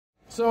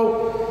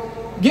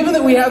So, given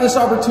that we have this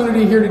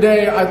opportunity here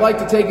today, I'd like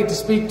to take it to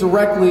speak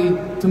directly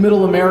to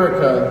Middle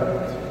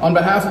America on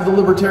behalf of the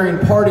Libertarian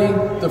Party,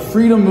 the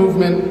Freedom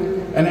Movement,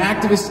 and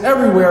activists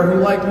everywhere who,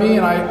 like me,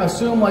 and I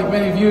assume like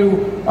many of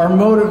you, are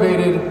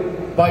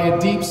motivated by a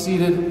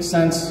deep-seated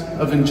sense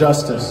of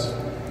injustice.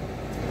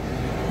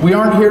 We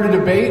aren't here to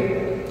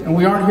debate, and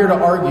we aren't here to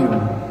argue.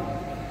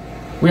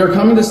 We are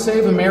coming to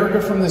save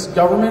America from this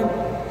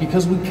government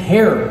because we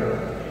care.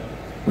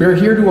 We are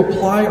here to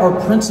apply our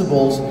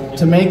principles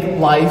to make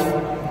life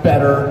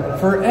better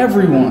for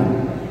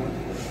everyone.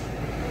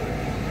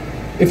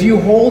 If you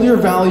hold your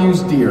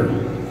values dear,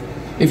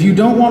 if you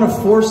don't want to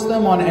force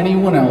them on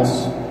anyone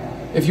else,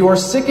 if you are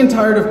sick and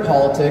tired of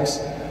politics,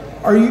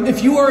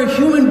 if you are a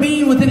human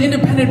being with an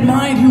independent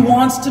mind who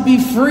wants to be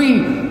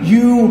free,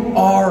 you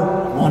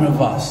are one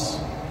of us.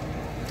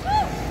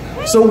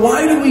 So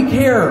why do we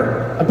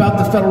care about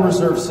the Federal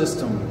Reserve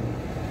System?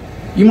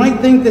 You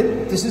might think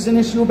that this is an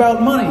issue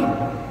about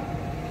money,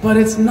 but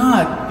it's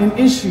not an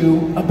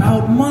issue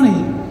about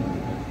money.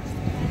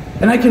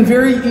 And I can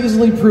very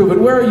easily prove it.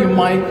 Where are you,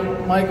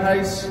 Mike? Mike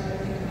Heiss?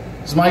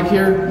 Is Mike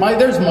here? Mike,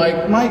 there's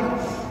Mike. Mike,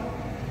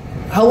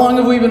 how long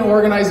have we been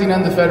organizing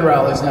End the Fed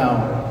rallies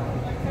now?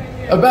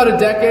 About a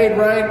decade,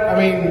 right? I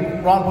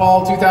mean, Ron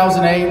Paul,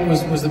 2008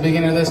 was the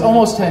beginning of this.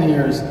 Almost 10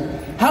 years.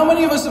 How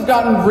many of us have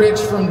gotten rich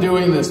from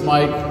doing this,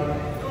 Mike?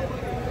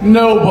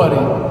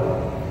 Nobody.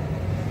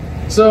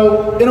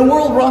 So, in a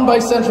world run by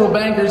central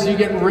bankers, you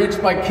get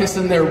rich by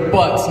kissing their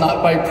butts,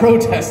 not by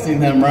protesting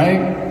them,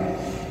 right?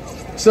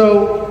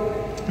 So,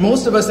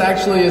 most of us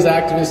actually, as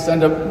activists,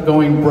 end up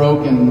going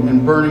broke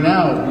and burning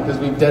out because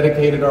we've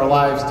dedicated our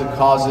lives to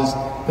causes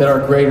that are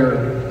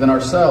greater than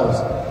ourselves.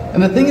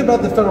 And the thing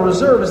about the Federal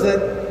Reserve is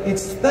that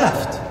it's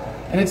theft.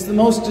 And it's the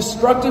most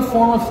destructive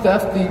form of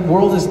theft the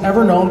world has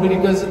ever known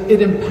because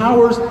it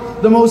empowers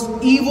the most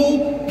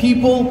evil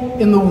people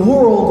in the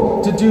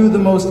world to do the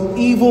most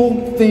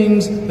evil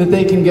things that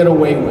they can get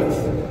away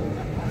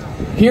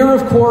with. Here,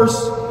 of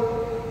course,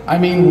 I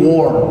mean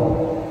war.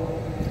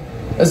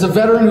 As a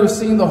veteran who has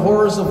seen the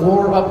horrors of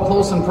war up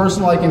close and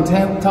personal, I can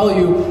tell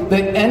you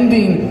that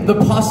ending the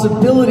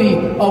possibility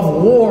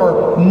of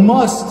war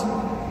must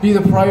be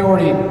the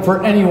priority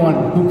for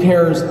anyone who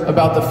cares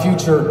about the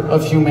future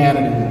of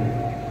humanity.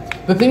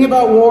 The thing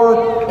about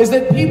war is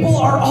that people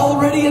are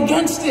already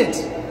against it.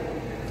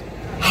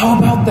 How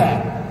about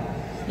that?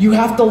 You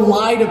have to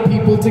lie to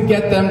people to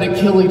get them to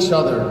kill each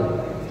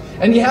other.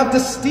 And you have to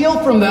steal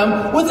from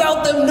them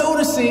without them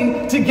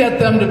noticing to get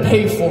them to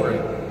pay for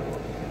it.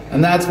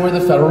 And that's where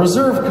the Federal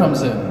Reserve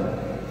comes in.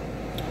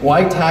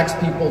 Why tax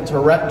people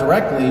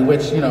directly,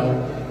 which,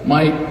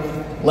 might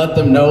let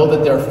them know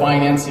that they're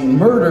financing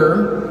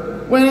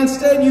murder, when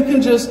instead you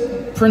can just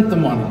print the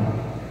money?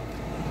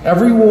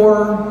 Every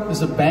war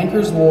is a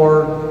banker's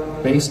war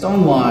based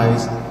on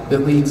lies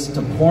that leads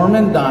to poor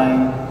men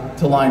dying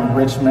to line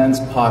rich men's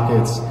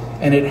pockets,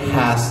 and it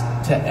has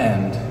to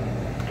end.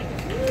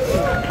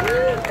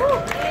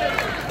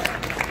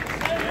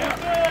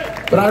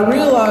 But I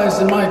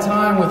realized in my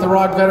time with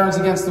Iraq Veterans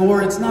Against the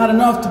War, it's not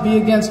enough to be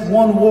against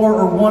one war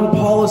or one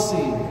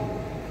policy.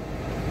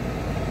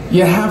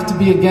 You have to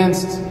be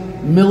against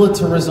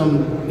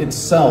militarism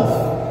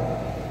itself.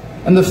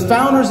 And the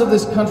founders of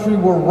this country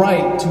were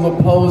right to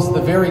oppose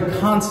the very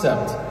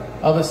concept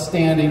of a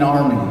standing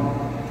army.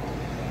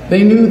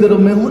 They knew that a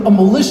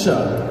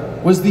militia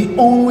was the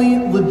only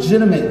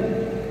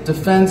legitimate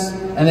defense,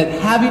 and that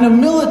having a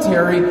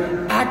military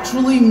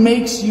actually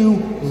makes you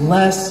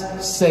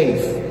less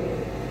safe.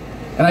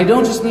 And I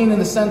don't just mean in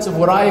the sense of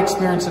what I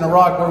experienced in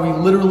Iraq, where we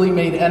literally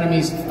made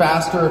enemies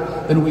faster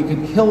than we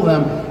could kill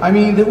them. I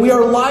mean that we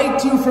are lied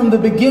to from the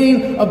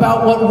beginning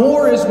about what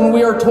war is when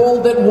we are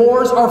told that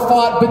wars are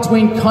fought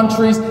between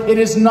countries. It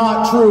is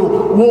not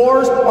true.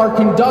 Wars are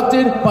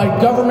conducted by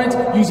governments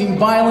using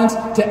violence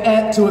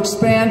to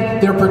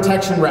expand their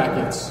protection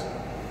rackets.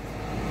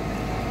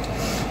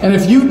 And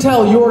if you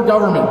tell your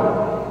government,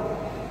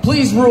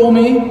 please rule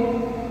me,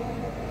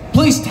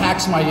 please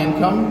tax my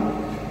income,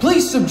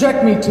 please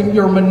subject me to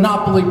your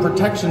monopoly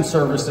protection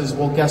services,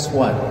 well, guess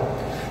what?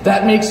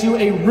 That makes you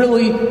a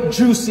really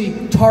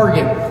juicy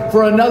target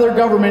for another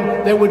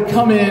government that would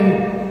come in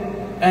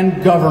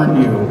and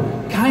govern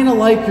you. Kind of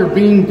like you're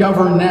being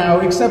governed now,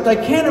 except I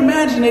can't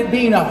imagine it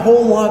being a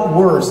whole lot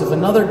worse if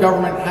another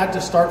government had to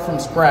start from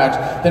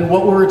scratch than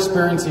what we're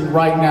experiencing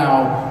right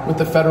now with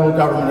the federal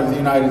government of the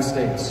United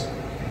States.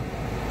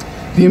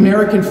 The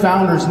American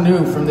founders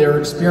knew from their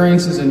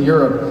experiences in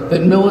Europe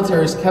that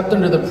militaries kept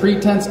under the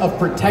pretense of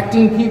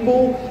protecting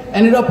people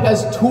ended up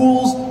as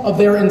tools of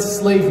their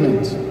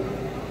enslavement.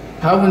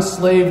 How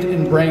enslaved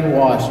and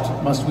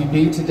brainwashed must we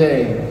be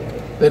today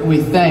that we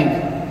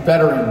thank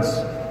veterans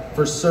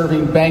for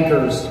serving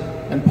bankers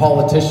and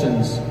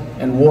politicians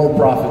and war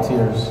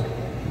profiteers?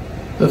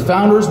 The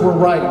founders were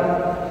right,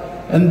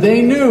 and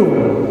they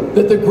knew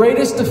that the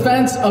greatest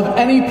defense of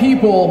any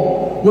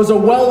people was a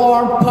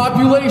well-armed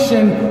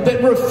population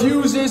that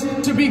refuses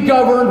to be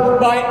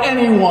governed by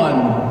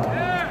anyone.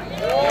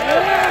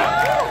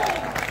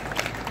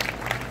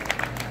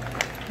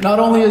 Not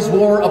only is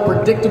war a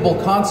predictable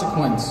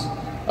consequence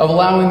of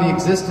allowing the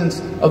existence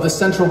of the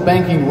central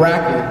banking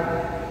racket,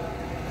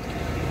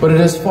 but it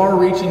has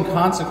far-reaching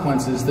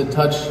consequences that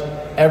touch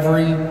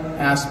every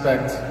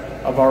aspect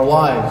of our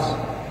lives.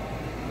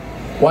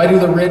 Why do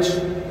the rich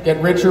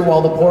get richer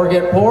while the poor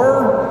get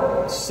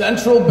poorer?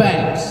 Central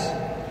banks.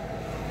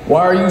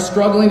 Why are you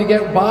struggling to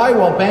get by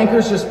while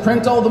bankers just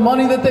print all the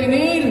money that they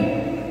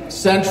need?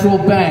 Central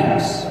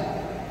banks.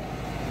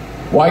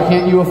 Why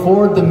can't you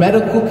afford the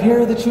medical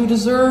care that you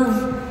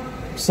deserve?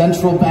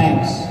 Central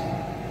banks.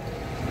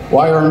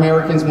 Why are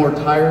Americans more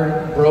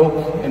tired,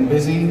 broke, and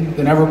busy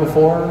than ever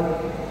before?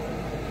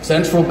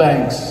 Central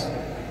banks.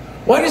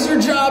 Why does your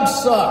job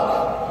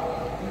suck?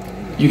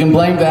 You can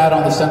blame that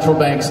on the central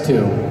banks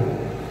too.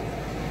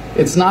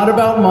 It's not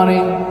about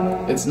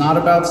money, it's not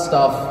about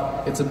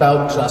stuff, it's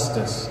about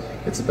justice.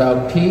 It's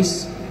about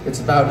peace,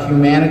 it's about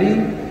humanity,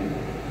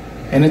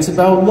 and it's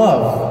about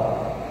love.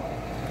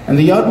 And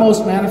the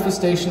utmost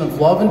manifestation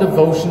of love and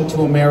devotion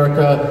to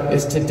America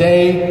is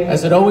today,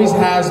 as it always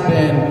has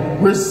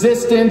been,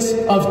 resistance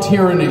of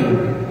tyranny.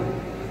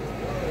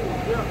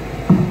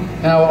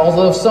 Now,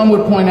 although some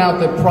would point out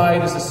that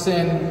pride is a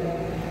sin,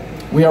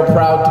 we are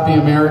proud to be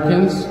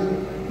Americans,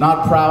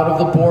 not proud of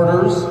the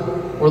borders,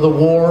 or the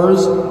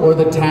wars, or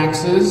the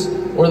taxes,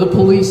 or the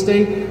police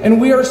state, and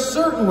we are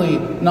certainly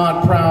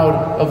not proud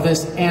of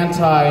this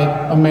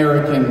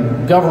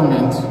anti-American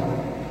government.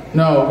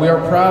 No, we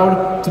are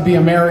proud to be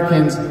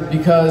Americans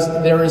because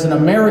there is an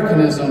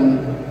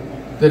Americanism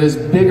that is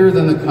bigger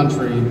than the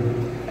country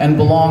and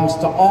belongs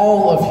to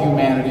all of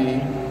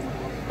humanity,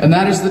 and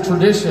that is the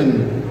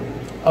tradition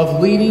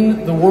of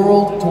leading the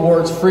world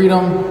towards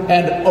freedom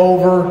and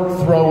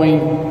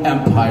overthrowing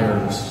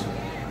empires.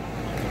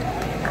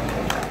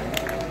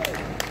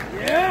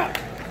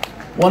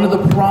 One of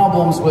the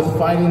problems with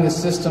fighting the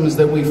system is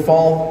that we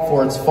fall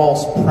for its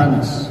false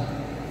premise.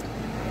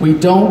 We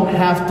don't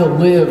have to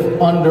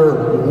live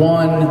under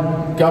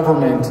one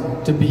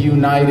government to be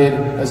united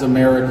as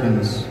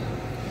Americans.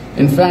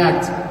 In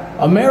fact,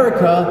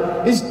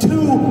 America is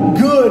too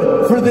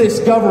good for this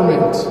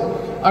government.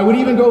 I would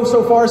even go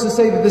so far as to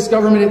say that this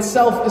government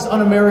itself is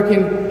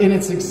un-American in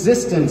its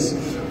existence.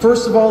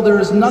 First of all, there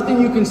is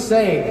nothing you can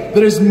say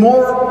that is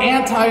more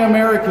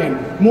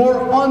anti-American, more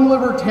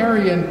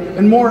unlibertarian,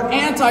 and more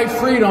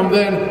anti-freedom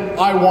than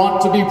 "I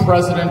want to be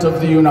President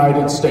of the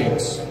United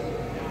States."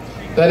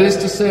 That is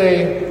to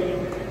say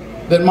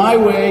that my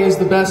way is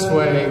the best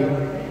way,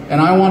 and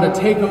I want to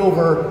take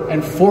over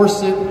and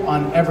force it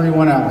on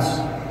everyone else.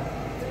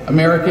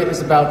 America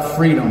is about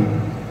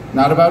freedom,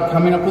 not about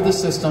coming up with a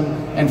system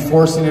and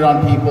forcing it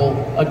on people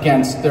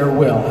against their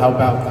will. How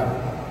about that?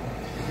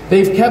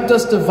 They've kept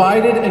us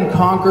divided and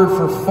conquered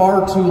for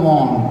far too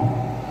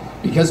long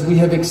because we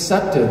have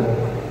accepted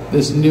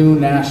this new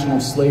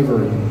national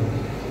slavery,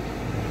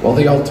 while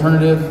the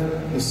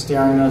alternative is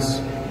staring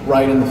us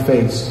right in the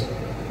face.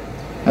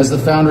 As the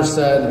founder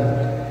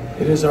said,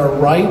 it is our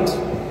right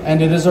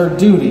and it is our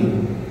duty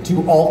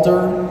to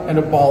alter and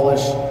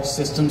abolish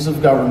systems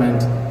of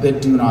government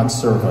that do not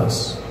serve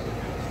us.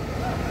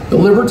 The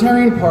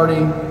Libertarian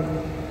Party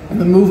and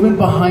the movement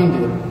behind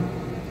it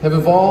have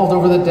evolved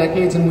over the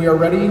decades, and we are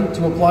ready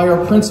to apply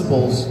our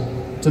principles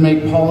to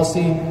make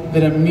policy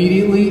that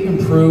immediately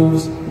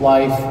improves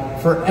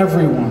life for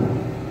everyone.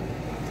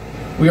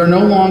 We are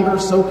no longer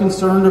so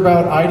concerned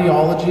about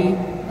ideology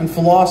and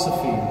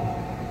philosophy.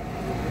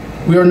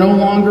 We are no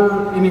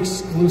longer an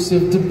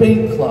exclusive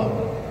debate club.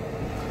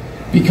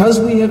 Because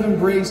we have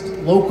embraced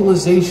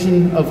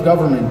localization of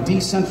government,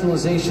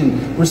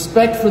 decentralization,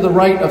 respect for the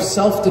right of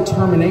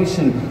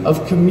self-determination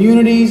of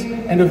communities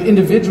and of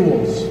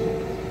individuals,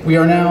 we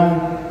are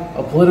now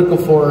a political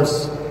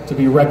force to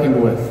be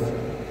reckoned with.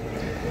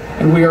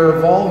 And we are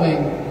evolving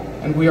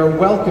and we are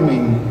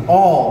welcoming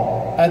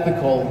all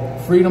ethical,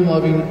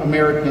 freedom-loving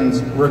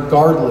Americans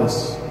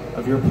regardless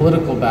of your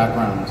political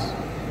backgrounds.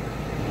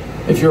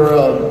 If you're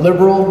a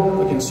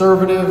liberal, a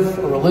conservative,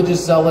 a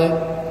religious zealot,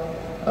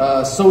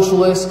 a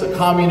socialist, a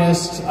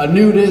communist, a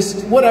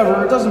nudist,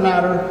 whatever, it doesn't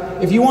matter.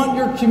 If you want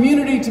your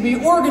community to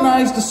be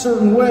organized a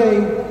certain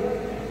way,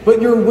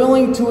 but you're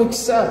willing to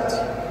accept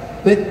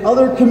that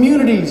other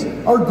communities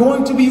are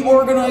going to be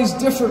organized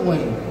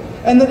differently,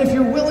 and that if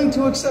you're willing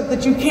to accept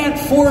that you can't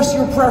force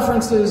your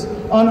preferences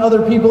on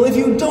other people, if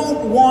you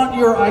don't want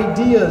your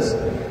ideas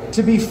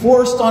to be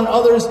forced on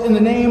others in the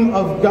name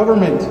of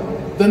government,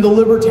 then the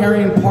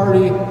Libertarian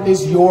Party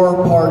is your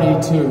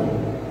party too.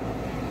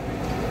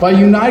 By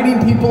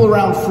uniting people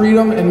around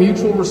freedom and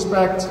mutual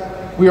respect,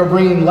 we are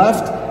bringing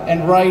left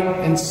and right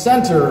and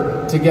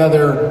center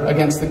together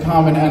against the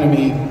common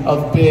enemy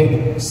of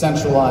big,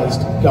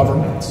 centralized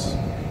governments.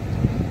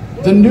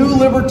 The new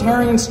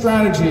libertarian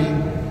strategy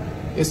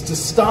is to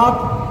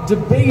stop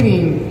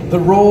debating the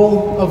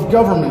role of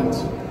government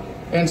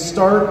and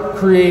start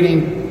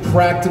creating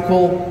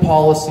practical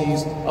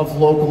policies of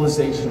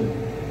localization.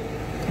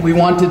 We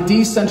want to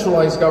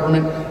decentralize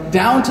government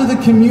down to the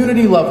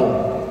community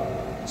level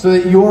so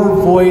that your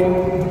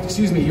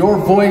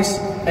voice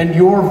and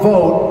your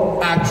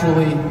vote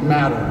actually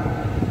matter.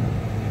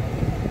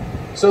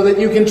 so that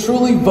you can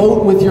truly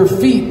vote with your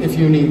feet if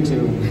you need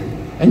to.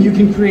 And you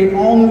can create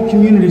all new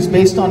communities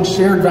based on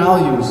shared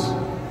values,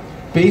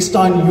 based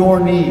on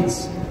your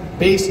needs,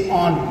 based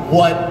on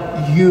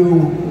what you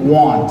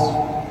want.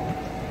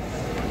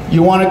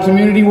 You want a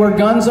community where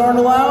guns aren't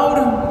allowed?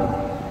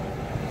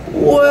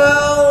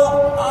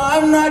 Well,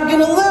 I'm not going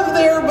to live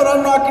there, but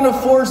I'm not going to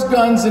force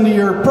guns into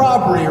your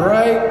property,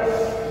 right?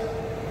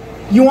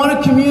 You want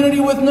a community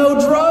with no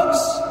drugs?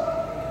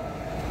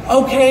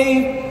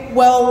 Okay,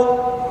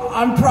 well,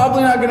 I'm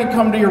probably not going to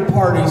come to your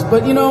parties,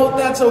 but you know,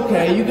 that's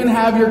okay. You can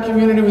have your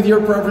community with your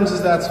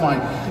preferences, that's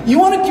fine. You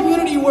want a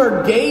community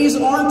where gays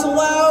aren't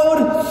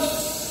allowed?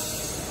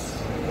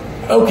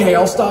 Okay,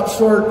 I'll stop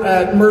short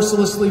at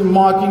mercilessly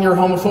mocking your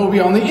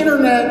homophobia on the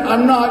internet.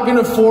 I'm not going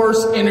to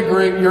force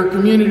integrate your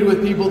community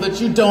with people that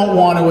you don't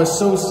want to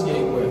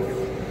associate with.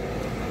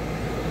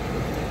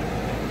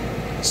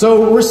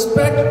 So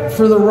respect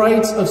for the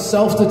rights of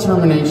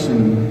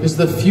self-determination is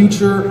the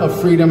future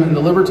of freedom, and the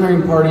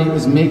Libertarian Party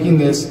is making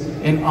this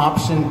an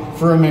option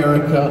for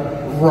America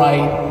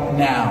right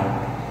now.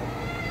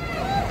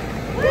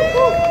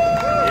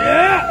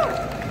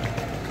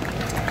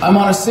 Yeah! I'm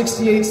on a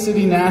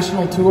 68-city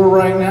national tour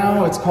right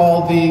now. It's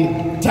called the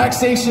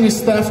Taxation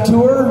is Theft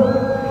Tour.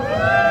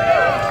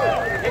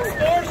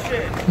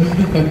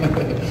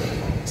 Extortion!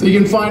 So you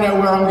can find out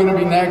where I'm going to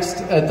be next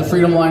at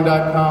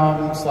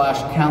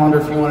thefreedomline.com/calendar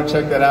if you want to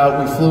check that out.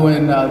 We flew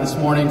in this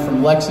morning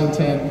from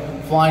Lexington,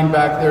 flying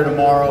back there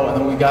tomorrow,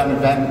 and then we got an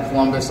event in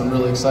Columbus I'm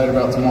really excited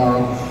about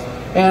tomorrow.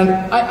 And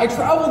I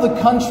travel the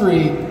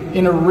country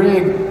in a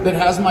rig that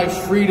has my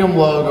freedom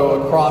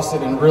logo across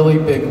it in really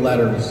big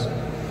letters.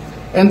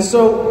 And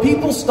so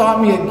people stop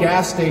me at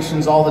gas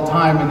stations all the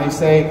time and they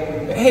say,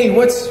 hey,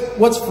 what's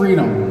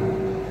freedom?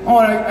 Oh,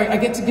 and I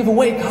get to give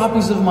away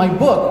copies of my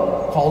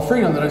book called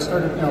Freedom that I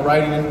started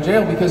writing in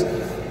jail because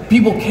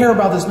people care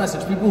about this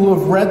message. People who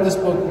have read this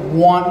book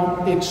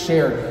want it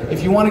shared.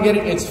 If you want to get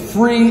it, it's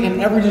free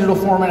in every digital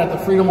format at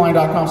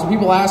thefreedomline.com. So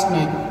people ask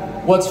me,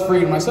 what's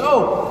freedom? I said,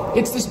 oh,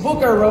 it's this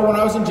book I wrote when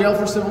I was in jail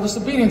for civil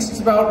disobedience. It's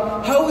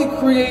about how we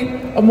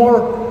create a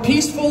more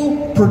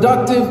peaceful,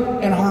 productive,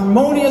 and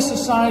harmonious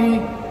society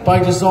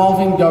by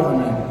dissolving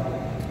government.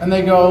 And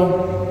they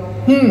go,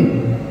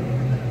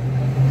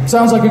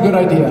 sounds like a good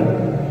idea.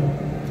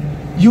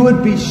 You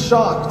would be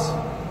shocked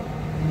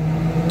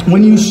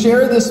when you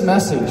share this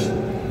message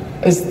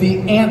as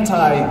the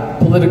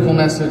anti-political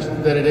message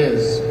that it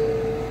is.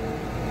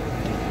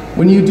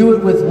 When you do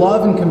it with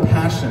love and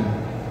compassion,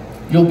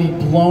 you'll be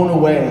blown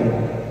away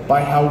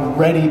by how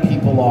ready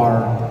people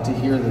are to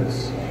hear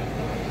this.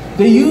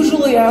 They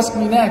usually ask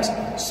me next,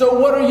 so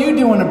what are you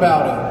doing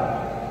about it?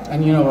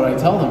 And you know what I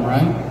tell them,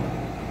 right?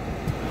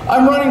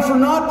 I'm running for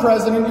not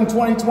president in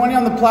 2020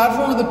 on the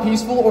platform of the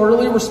peaceful,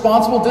 orderly,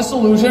 responsible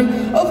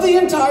dissolution of the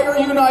entire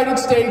United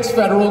States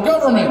federal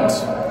government.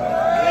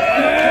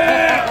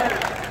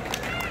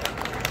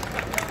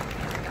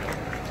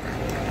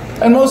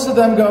 And most of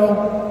them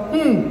go,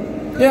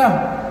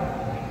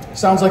 yeah,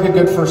 sounds like a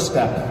good first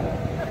step.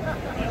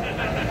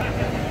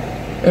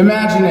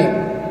 Imagine it.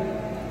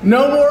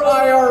 No more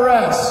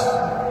IRS.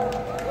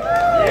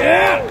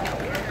 Yeah!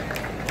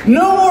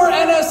 No more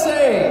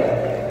NSA.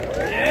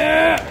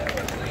 Yeah!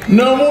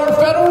 No more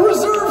Federal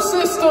Reserve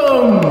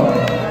System.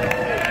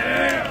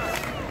 Yeah!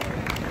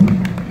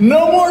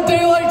 No more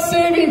daylight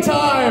saving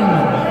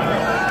time.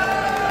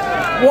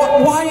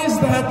 Why is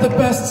that the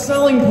best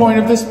selling point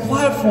of this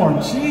platform?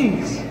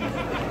 Jeez.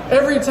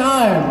 Every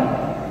time.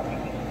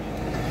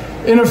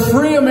 In a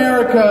free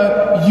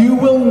America, you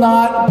will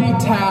not be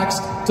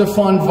taxed to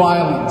fund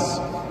violence.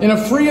 In a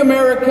free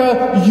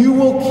America, you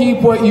will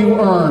keep what you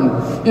earn.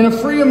 In a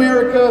free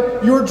America,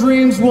 your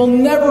dreams will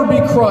never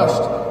be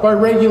crushed by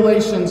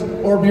regulations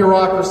or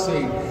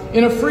bureaucracy.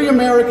 In a free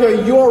America,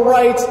 your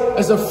rights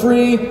as a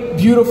free,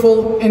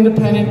 beautiful,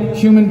 independent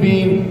human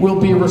being will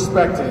be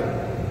respected.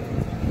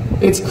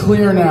 It's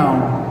clear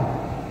now.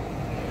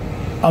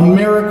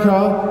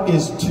 America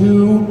is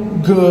too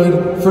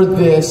good for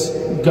this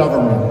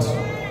government.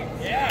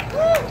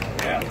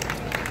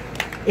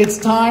 It's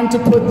time to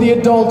put the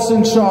adults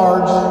in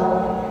charge.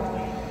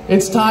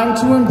 It's time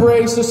to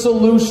embrace a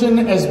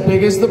solution as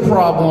big as the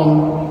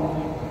problem.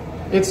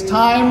 It's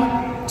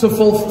time to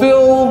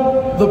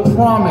fulfill the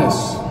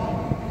promise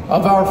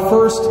of our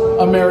first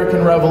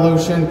American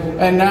Revolution,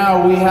 and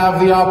now we have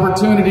the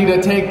opportunity to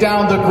take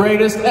down the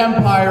greatest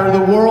empire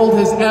the world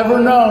has ever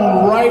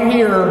known right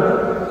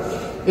here.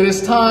 It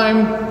is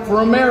time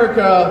for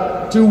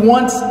America to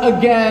once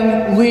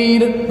again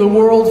lead the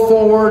world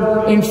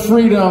forward in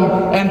freedom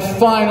and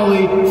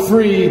finally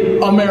free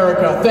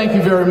America. Thank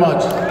you very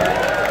much.